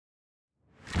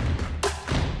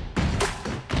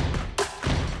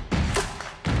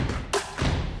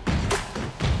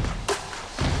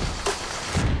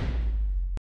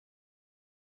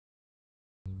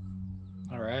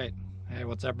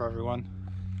What's up everyone?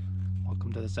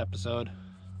 Welcome to this episode.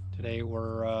 Today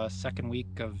we're second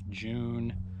week of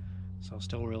June, so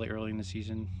still really early in the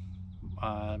season.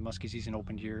 Musky season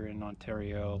opened here in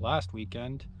Ontario last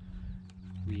weekend.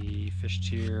 We fished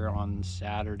here on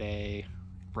Saturday,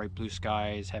 bright blue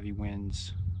skies, heavy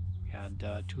winds. We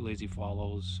had 2 lazy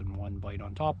follows and 1 bite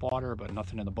on top water, but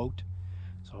nothing in the boat.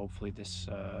 So hopefully this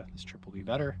trip will be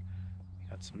better. We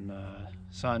got some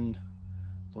sun,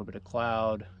 a little bit of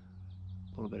cloud,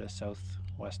 a little bit of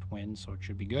southwest wind, so it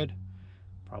should be good.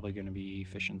 Probably going to be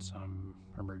fishing some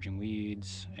emerging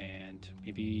weeds, and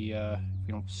maybe if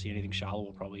we don't see anything shallow,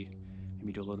 we'll probably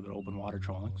maybe do a little bit of open water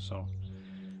trolling. So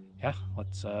yeah,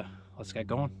 let's get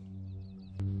going.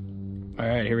 All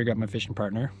right, here we got my fishing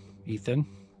partner, Ethan.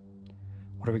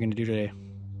 What are we going to do today?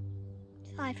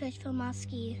 Fly fish for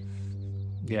muskie.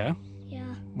 Yeah?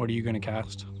 Yeah. What are you going to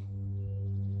cast?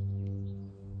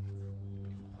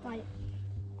 Like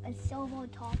a silver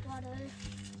top water.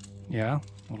 Yeah?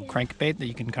 A little crankbait that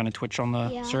you can kind of twitch on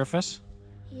the surface?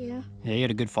 Yeah. Yeah, you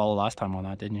had a good follow last time on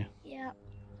that, didn't you? Yeah.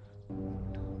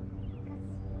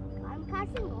 I'm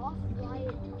casting off right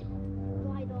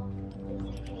off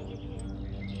this cave here.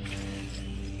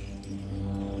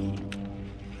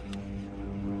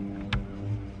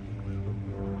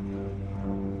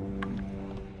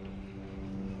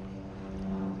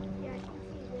 Yeah, I can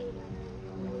see way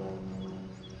better.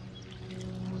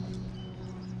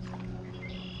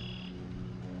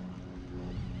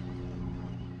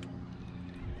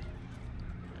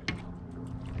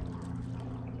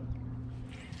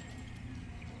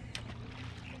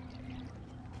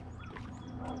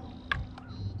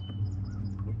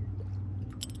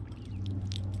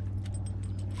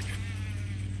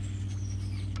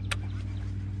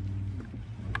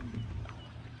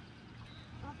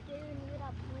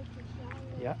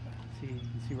 Yeah.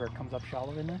 See where it comes up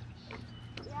shallow in there?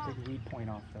 Yeah. Big weed point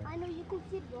off there. I know, you can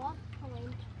see rock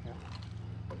point. Yeah.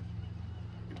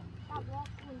 That rock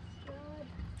point's good.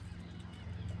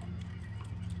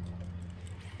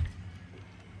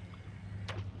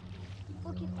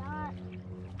 Look at that.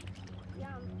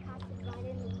 Yeah, I'm casting right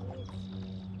in the weeds.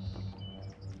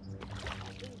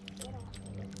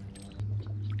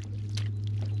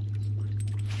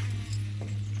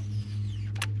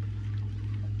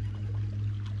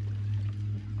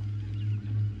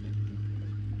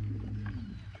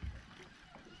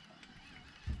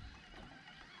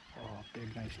 Oh,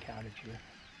 big nice cabbage here.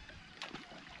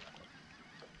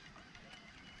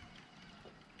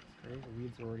 Great, the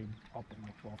weeds are already up in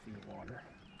like 12 feet of water.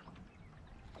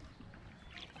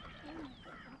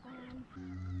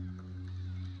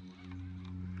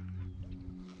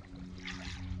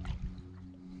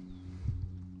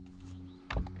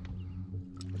 A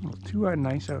little too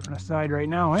nice out on the side right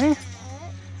now, eh?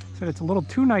 Said it's a little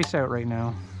too nice out right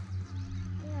now.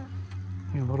 Yeah.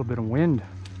 Need a little bit of wind.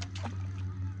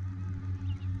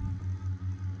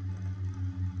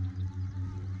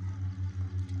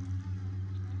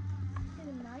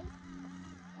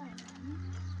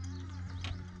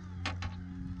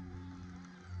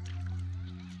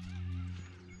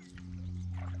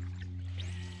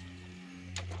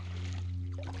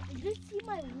 Did you see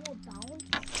my little bounce?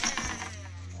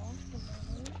 Off the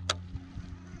road?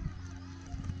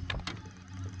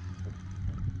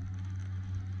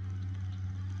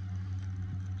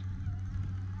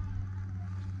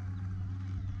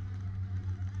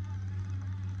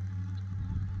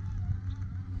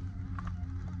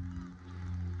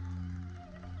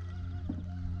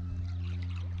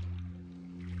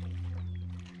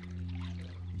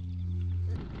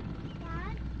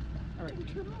 Dad, in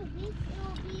 2 more weeks it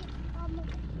will be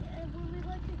when we go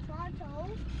to Toronto,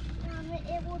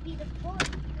 it will be the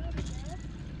fourth quarter.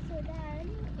 So then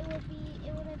I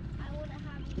wouldn't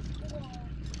have school.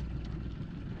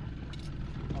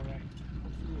 Alright,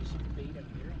 hopefully there's some bait up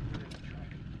here. We're going to try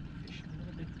and fish a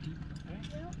little bit deeper, okay?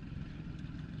 Yep.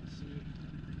 See.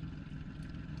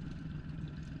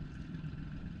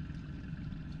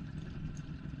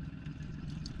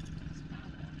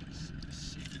 This is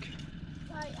sick.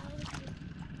 Right,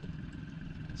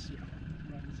 Let's see how it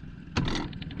runs.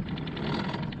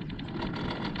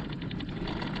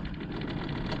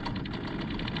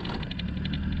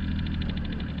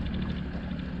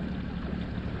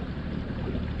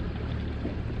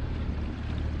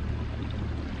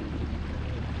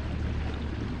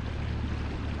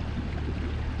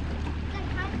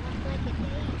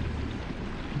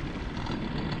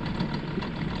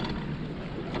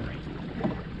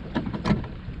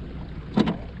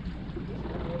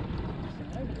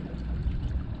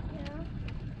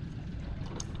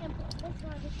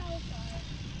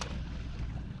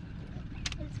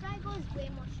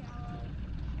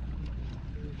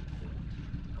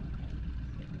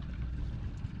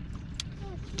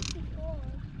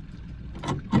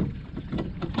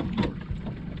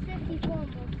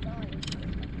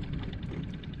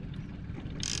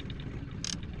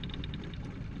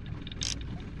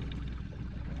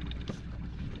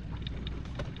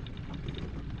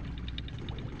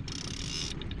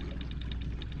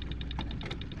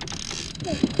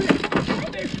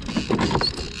 Fish.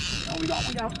 Oh, we got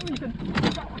one down. Ethan, we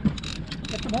got one.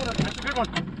 Get the motor. That's a good one.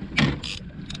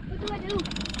 What do I do?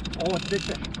 Oh, it's a big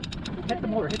fish. Hit the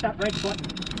motor. Hit that red button.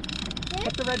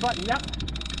 Hit the red button. Yep.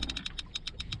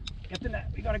 Get the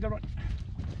net. We got a good one.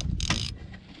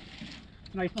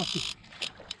 Nice musky.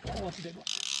 Oh, that's a big one.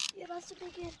 Yeah, that's a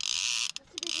big one.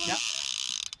 That's a big one. Yep.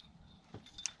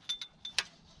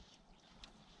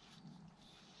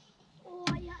 Oh,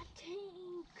 I got a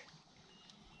tank.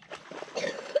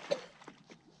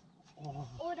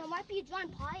 Oh, there might be a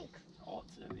giant pike. Oh,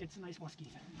 it's a nice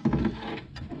musky.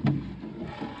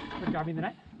 We're grabbing the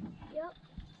net. Yep.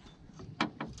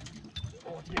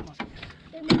 Oh, it's a big musky.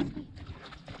 They're musky.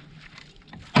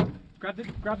 Grab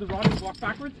the rod and walk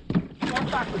backwards.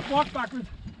 Walk backwards. Walk backwards.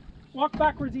 Walk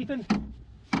backwards, Ethan.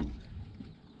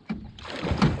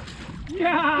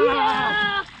 Yeah!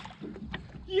 Yeah!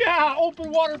 Yeah!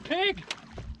 Open water pig!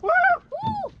 Woo!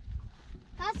 Woo!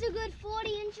 That's a good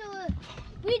 40-incher.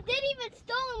 We didn't even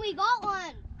stall and we got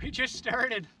one. We just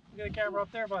started. Look at the camera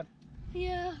up there, bud.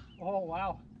 Yeah. Oh,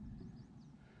 wow.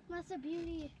 That's a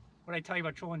beauty. What did I tell you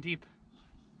about trolling deep?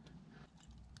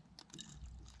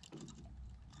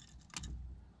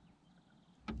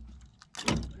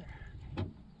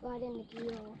 Got in the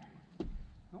gill.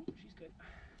 Oh, she's good.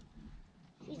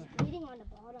 She's bleeding on the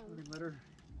bottom. We're gonna let her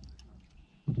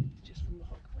just from the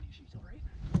hook. Buddy, she's all right.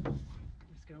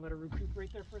 Just gonna let her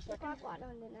recuperate there for a second. I got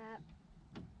on the net.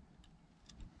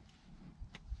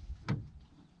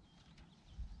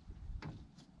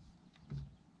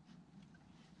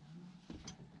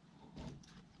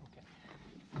 Okay.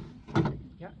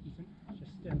 Yeah, Ethan,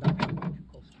 just stand back. Don't get too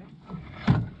close, okay?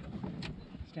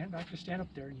 Stand back. Just stand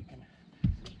up there, and you can.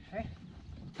 Okay.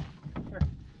 Here.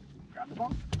 Grab the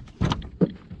bump.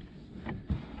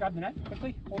 Grab the net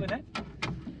quickly. Hold the net.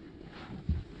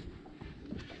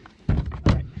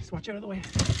 All right. Just watch out of the way.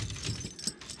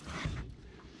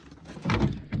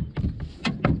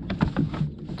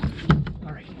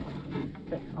 All right.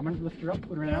 Okay. I'm gonna lift her up,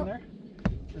 put her down there,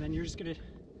 and then you're just gonna.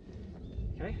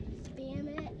 Okay. Spam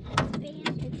it. Spam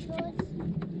pictures.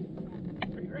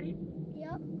 Are you ready?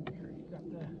 Yep. Here, you got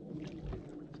the.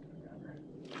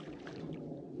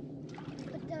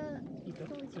 Put the Keep it.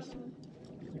 phones Just, on.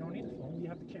 you don't need the phone. You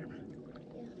have the camera.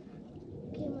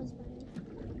 Camera's better.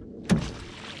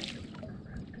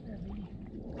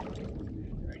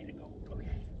 Ready to go.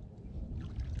 Okay.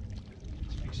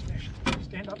 Nice fish.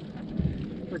 Stand up.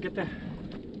 Or get the.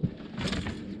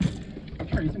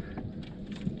 Here, Ethan.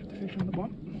 Get the fish on the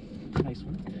bump. Nice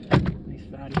one. Nice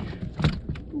fatty.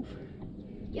 Oof.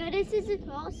 Yeah, this is the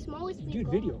smallest we Dude,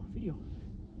 got. video.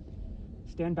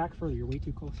 Stand back further. You're way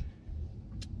too close.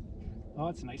 Oh,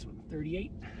 it's a nice one.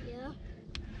 38. Yeah.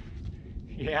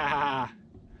 Yeah.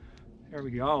 There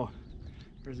we go.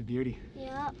 There's a beauty.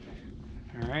 Yeah.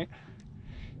 All right.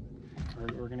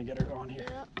 We're gonna get her on here.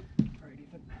 Yeah. All right,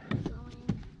 Ethan. Going.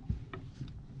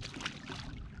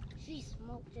 She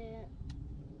smoked it.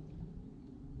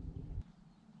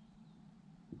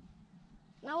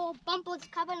 Now our bump was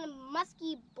covered in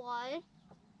musky blood.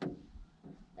 But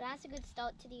that's a good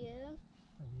start to the year.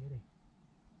 A beauty.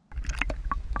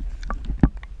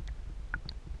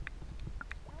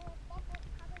 Now our bump was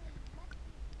covered in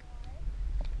musky blood.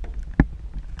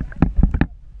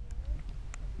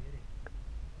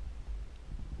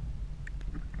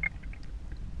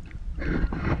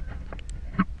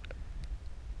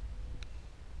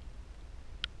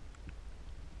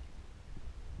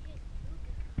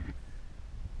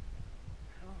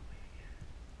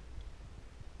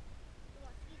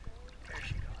 There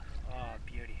she goes. Oh,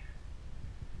 beauty.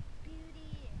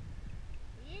 Beauty.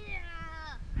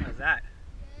 Yeah. How's that?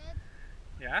 Good.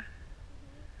 Yeah?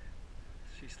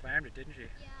 She slammed it, didn't she?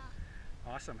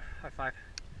 Yeah. Awesome. High five.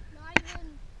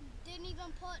 Didn't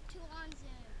even put 2 arms in.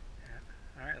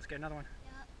 All right, let's get another one.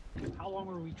 Yeah. How long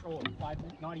were we trolling? 5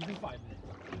 minutes? Not even 5 minutes.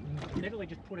 We literally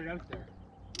just put it out there.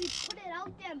 We put it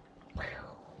out there.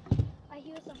 I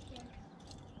hear something.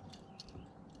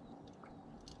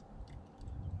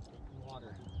 Open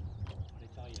water. What did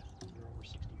I tell you? You're over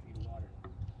 60 feet of water.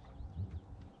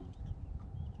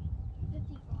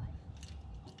 55.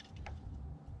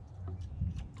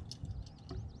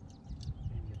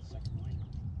 Can't even get the second line.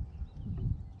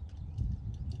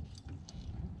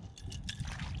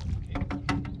 Okay.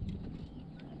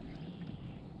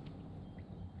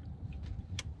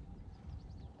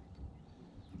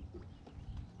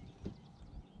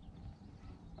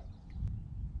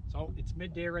 So it's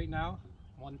midday right now,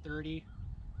 1:30. You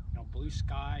know, blue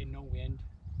sky, no wind.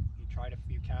 We tried a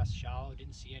few casts shallow,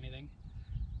 didn't see anything.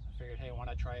 I figured, hey, why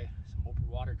not try some open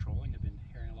water trolling? I've been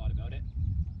hearing a lot about it.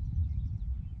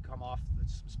 come off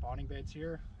some spawning beds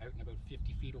here, out in about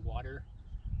 50 feet of water.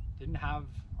 Didn't have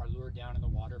our lure down in the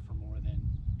water for more than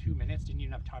 2 minutes. Didn't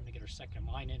even have time to get our second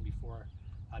line in before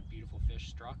that beautiful fish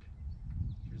struck.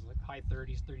 She was like high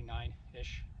 30s,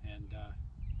 39-ish, and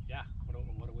yeah,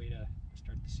 what a way to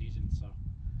start the season. So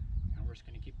we're just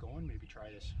gonna keep going, maybe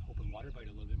try this open water bite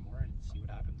a little bit more and see what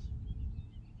happens.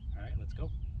 All right, let's go.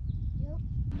 Yep.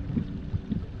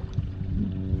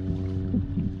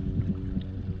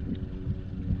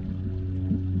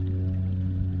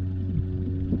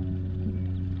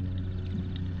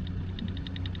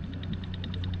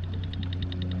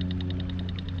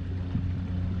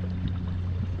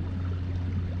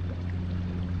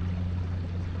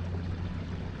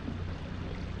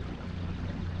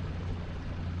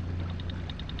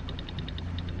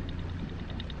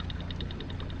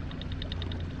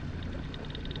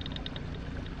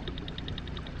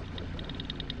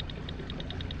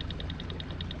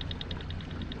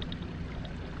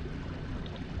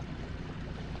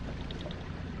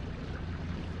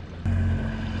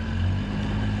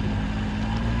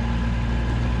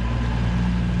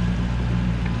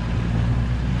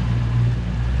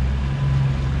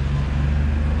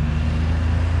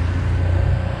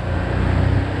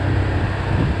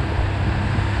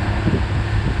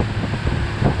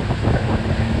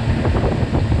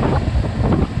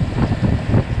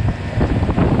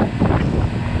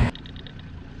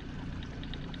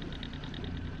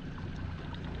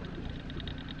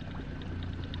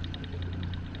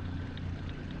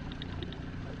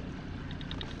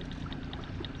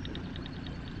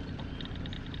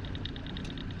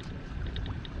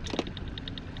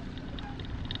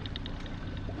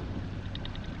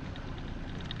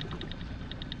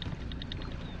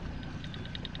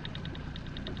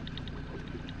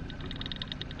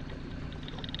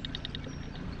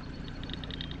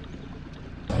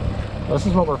 This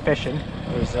is what we're fishing.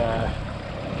 There's a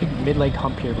big mid-leg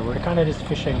hump here, but we're kind of just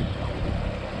fishing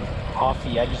off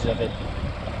the edges of it,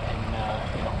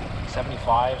 and you know,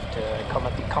 75 to it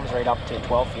comes right up to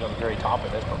 12 feet on the very top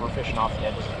of this, but we're fishing off the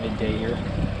edges of midday here.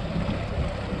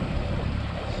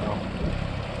 So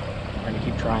we're gonna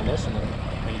keep trying this, and then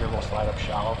later we'll slide up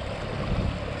shallow.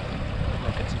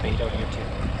 We'll get some bait out here too.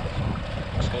 So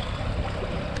looks good.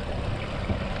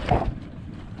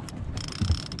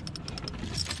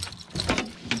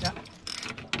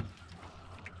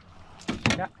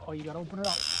 Yeah, oh, you gotta open it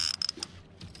up.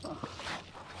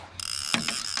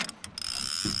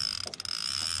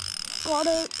 Got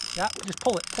it. Yeah, just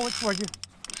pull it towards you.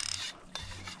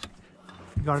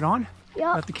 You got it on?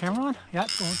 Yeah. Got the camera on? Yeah,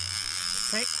 it's going.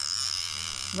 Okay,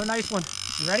 another nice one.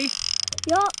 You ready?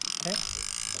 Yeah. Okay.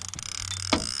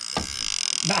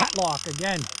 Matlock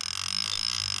again.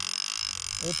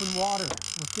 Open water.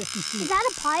 We're 50 feet. Is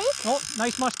that a pike? Oh,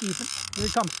 nice musky, Ethan. Here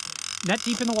it comes. Net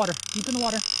deep in the water. Deep in the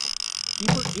water.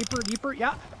 Deeper, deeper, deeper.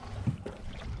 Yeah.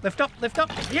 Lift up, lift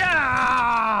up.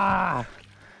 Yeah!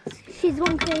 She's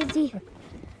going crazy.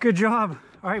 Good job.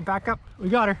 All right, back up. We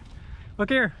got her. Look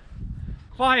here.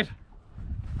 5.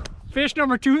 Fish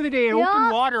number 2 of the day. Yeah. Open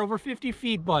water over 50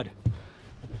 feet, bud.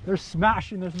 They're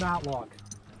smashing this matlock.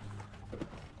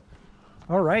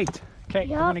 All right. Okay,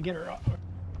 Yeah. I'm gonna get her up.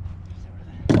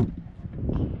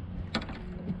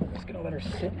 Just gonna let her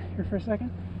sit here for a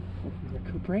second.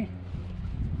 Recuperate.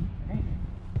 Okay.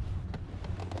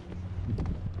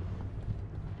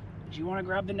 Do you want to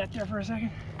grab the net there for a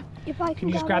second? If I Can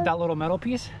you just grab that little metal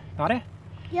piece? Got it?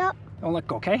 Yep. Don't let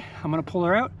go, okay? I'm gonna pull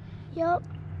her out. Yep.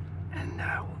 And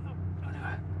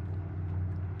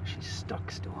she's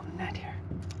stuck still on the net here.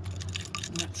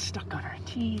 The net's stuck on her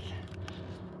teeth.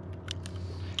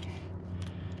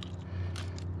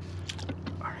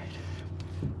 All right.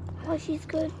 Oh, she's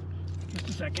good. Just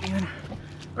a second, Ian.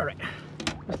 All right.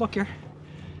 Let's look here.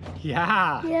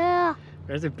 Yeah. Yeah.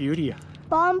 There's a beauty.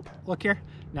 Bump Look here.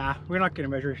 Nah, we're not gonna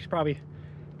measure. She's probably,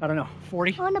 I don't know,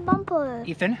 40. on the bumper.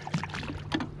 Ethan,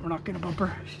 we're not gonna bump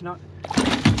her. She's not.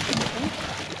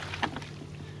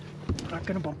 We're not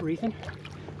gonna bump her, Ethan.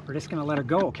 We're just gonna let her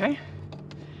go, okay?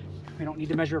 We don't need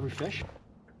to measure every fish.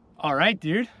 All right,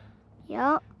 dude.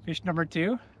 Yep. Fish number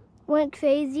 2. Went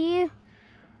crazy.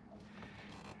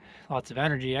 Lots of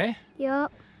energy, eh?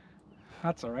 Yep.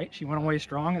 That's all right. She went away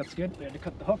strong. That's good. We had to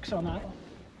cut the hooks on that.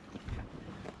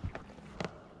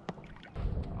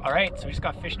 All right, so we just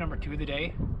got fish number 2 of the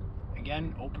day.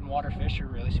 Again, open water fish. There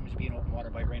really seems to be an open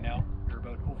water bite right now. They're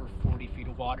about over 40 feet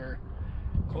of water,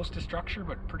 close to structure,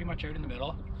 but pretty much out in the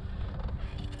middle.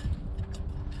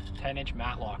 10-inch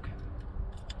matlock.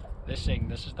 This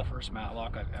is the first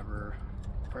matlock I've ever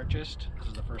purchased. This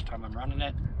is the first time I'm running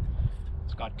it.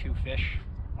 It's got 2 fish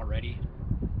already,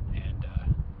 and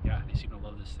yeah, they seem to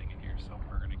love this thing in here. So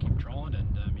we're gonna keep trolling, and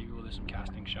maybe we'll do some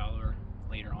casting shallower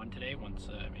later on today, once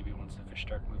maybe once the fish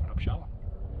start moving up shallow.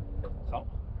 So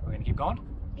we're gonna keep going.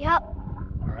 Yep.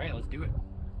 All right, let's do it.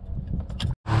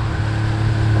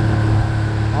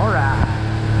 All right.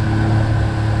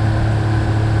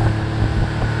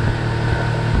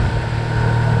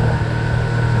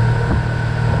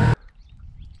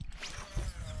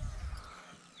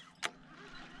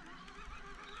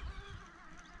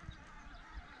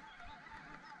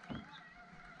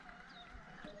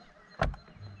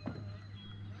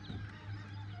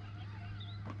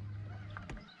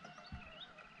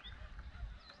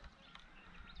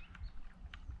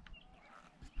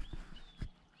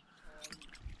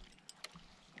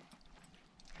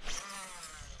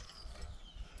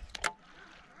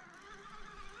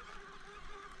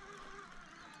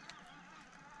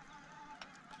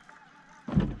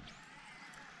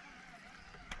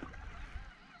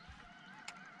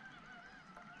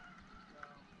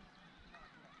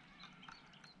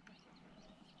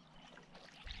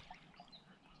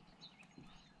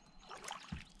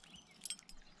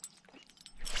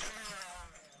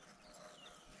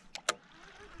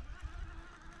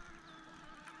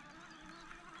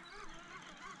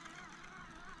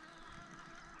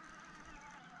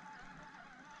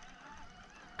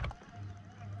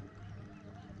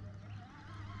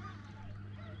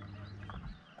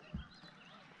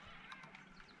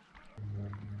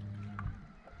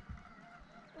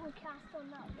 We'll cast on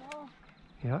that wall.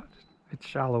 Yeah, it's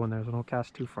shallow in there, so don't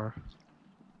cast too far.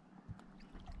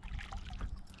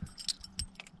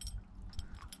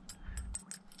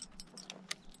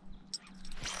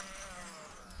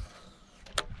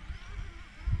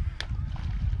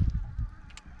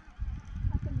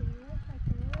 Like a mirror, like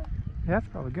a mirror. Yeah, that's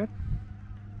probably good.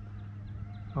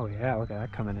 Oh yeah, look at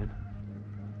that coming in.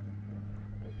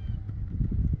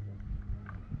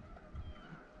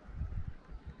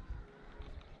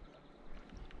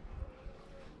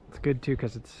 It's good too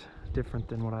because it's different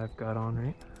than what I've got on,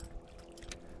 right?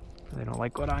 They don't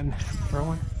like what I'm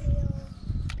throwing.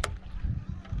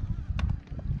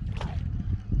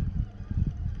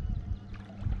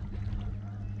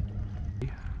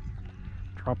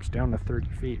 Drops down to 30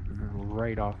 feet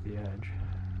right off the edge.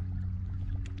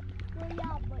 Well,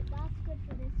 yeah, but that's good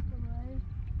for this one.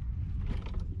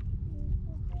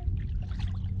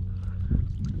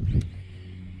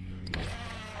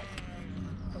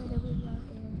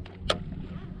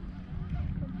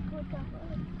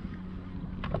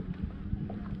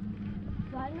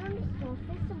 Right on the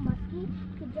surface, the muskie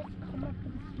could just come up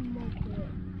and smoke it.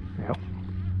 Yep.